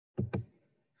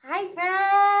Hi,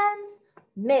 friends.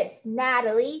 Miss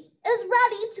Natalie is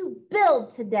ready to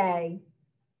build today.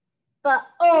 But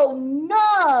oh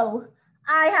no,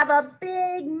 I have a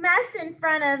big mess in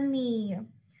front of me.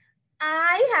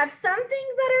 I have some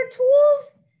things that are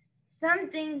tools, some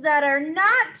things that are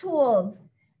not tools.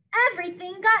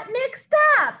 Everything got mixed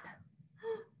up.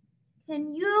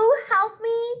 Can you help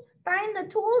me find the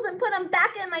tools and put them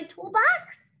back in my toolbox?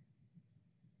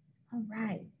 All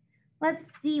right, let's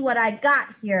see what I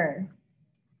got here.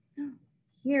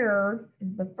 Here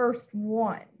is the first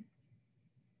one.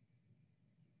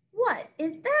 What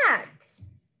is that?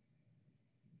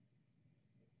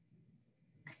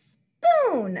 A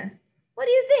spoon. What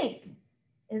do you think?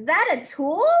 Is that a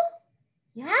tool?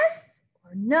 Yes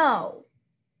or no?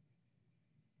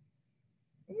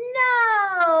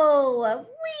 No,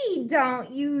 we don't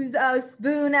use a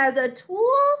spoon as a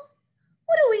tool.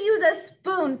 What do we use a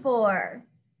spoon for?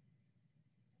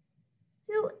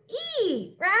 To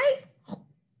eat, right?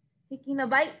 Taking a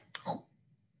bite.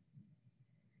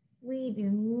 We do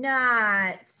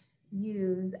not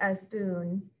use a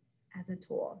spoon as a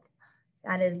tool.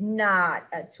 That is not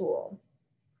a tool.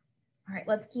 All right,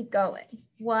 let's keep going.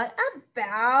 What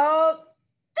about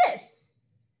this?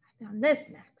 I found this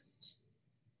next.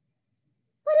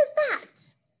 What is that?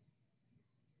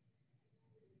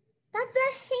 That's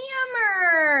a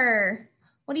hammer.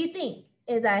 What do you think?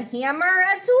 Is a hammer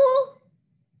a tool?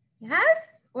 Yes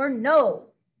or no?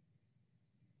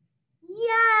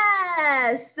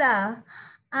 Yes, a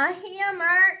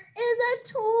hammer is a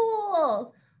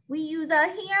tool. We use a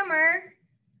hammer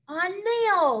on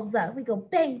nails. We go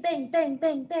bang, bang, bang,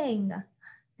 bang, bang.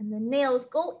 And the nails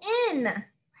go in,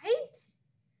 right?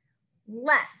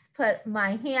 Let's put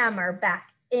my hammer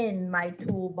back in my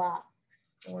toolbox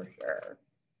for sure.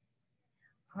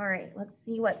 All right, let's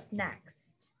see what's next.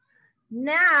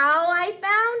 Now I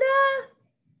found a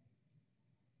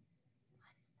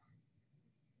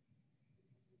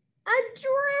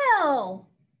drill.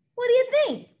 What do you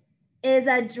think? Is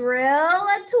a drill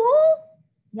a tool?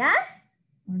 Yes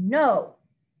or no?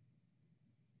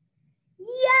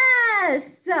 Yes!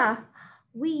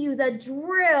 We use a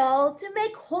drill to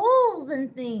make holes in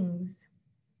things.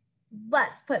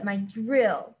 Let's put my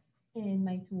drill in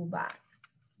my toolbox.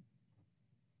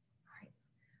 All right,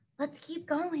 let's keep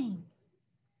going.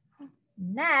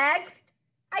 Next,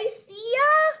 I see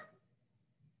a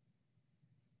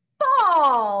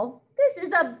ball. This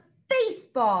is a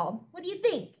baseball. What do you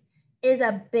think? Is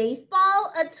a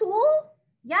baseball a tool?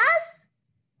 Yes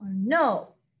or no?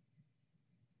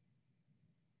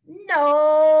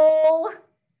 No,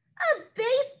 a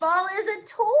baseball is a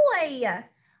toy.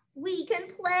 We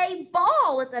can play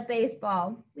ball with a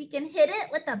baseball. We can hit it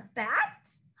with a bat.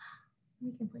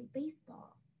 We can play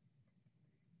baseball.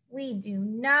 We do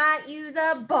not use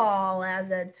a ball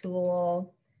as a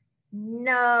tool.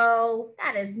 No,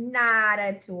 that is not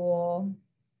a tool.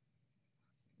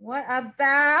 What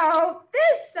about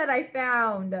this that I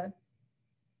found?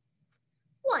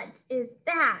 What is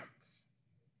that?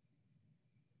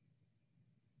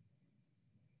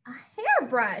 A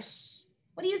hairbrush.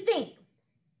 What do you think?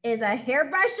 Is a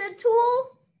hairbrush a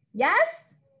tool?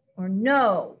 Yes or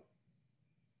no?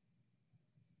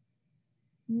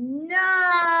 No,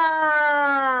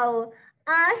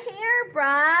 a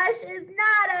hairbrush is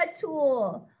not a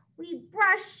tool. We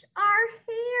brush our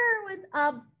hair with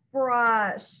a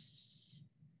brush.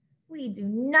 We do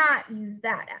not use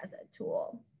that as a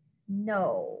tool.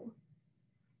 No.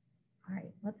 All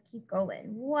right, let's keep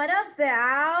going. What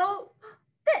about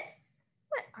this?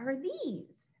 What are these?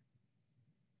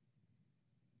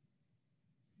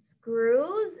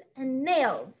 Screws and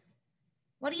nails.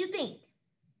 What do you think?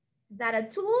 Is that a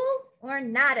tool or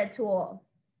not a tool?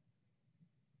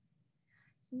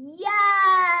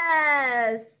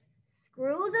 Yes,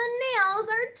 screws and nails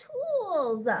are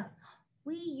tools.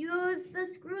 We use the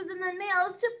screws and the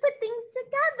nails to put things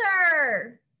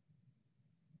together.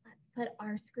 Let's put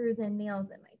our screws and nails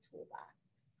in my toolbox.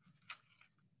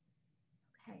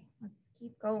 Okay, let's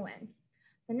keep going.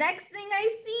 The next thing I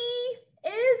see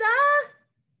is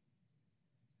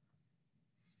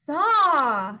a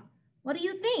saw. What do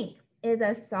you think? Is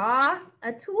a saw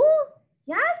a tool?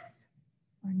 Yes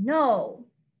or no?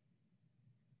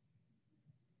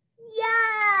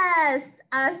 Yes,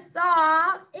 a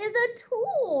saw is a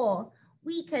tool.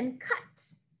 We can cut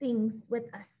things with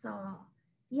a saw.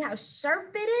 See how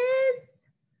sharp it is?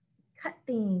 Cut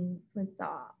things with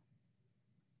saws.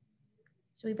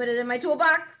 Should we put it in my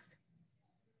toolbox?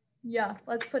 Yeah,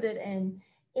 let's put it in.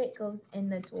 It goes in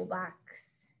the toolbox.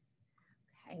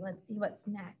 Okay, let's see what's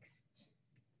next.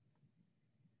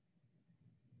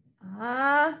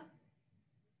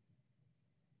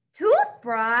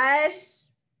 toothbrush.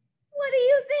 What do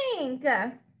you think?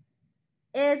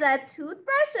 Is a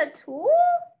toothbrush a tool?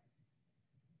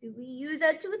 Do we use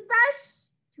a toothbrush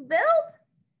to build?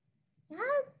 Yes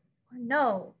or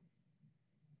no?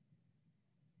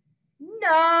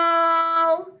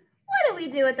 No. What do we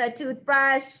do with a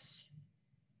toothbrush?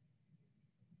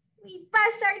 We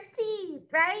brush our teeth,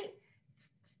 right?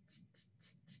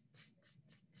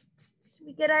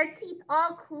 We get our teeth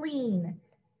all clean.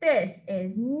 This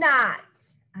is not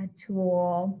a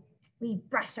tool. We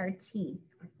brush our teeth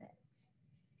with it.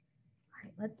 All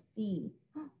right, let's see.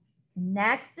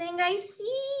 Next thing I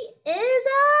see is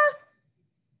a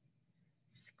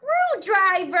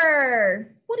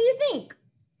screwdriver. What do you think?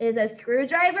 Is a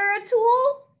screwdriver a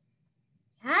tool?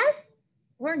 Yes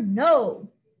or no?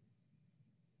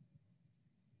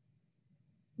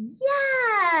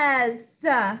 Yes.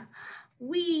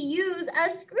 We use a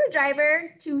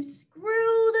screwdriver to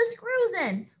screw the screws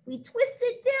in. We twist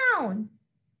it down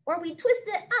or we twist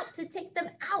it up to take them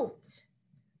out.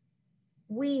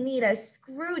 We need a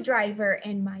screwdriver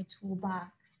in my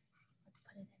toolbox. Let's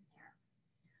put it in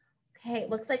there. Okay, it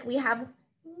looks like we have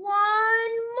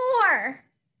one more.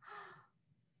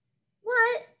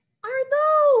 What are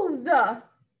those?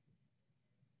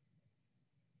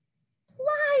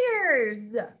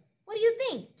 Pliers. What do you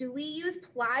think? Do we use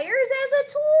pliers as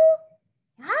a tool?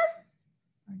 Yes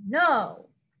or no?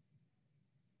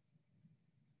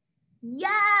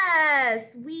 Yes,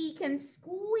 we can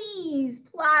squeeze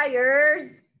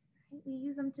pliers. We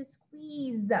use them to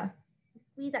squeeze.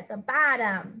 Squeeze at the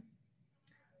bottom.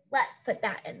 Let's put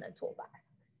that in the toolbox.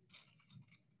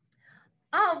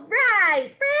 All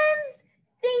right, friends.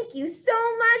 Thank you so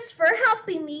much for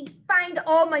helping me find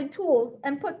all my tools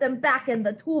and put them back in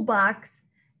the toolbox.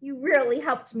 You really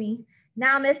helped me.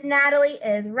 Now Miss Natalie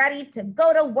is ready to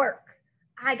go to work.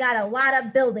 I got a lot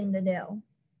of building to do.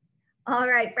 All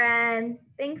right, friends.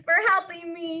 Thanks for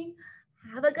helping me.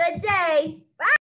 Have a good day. Bye.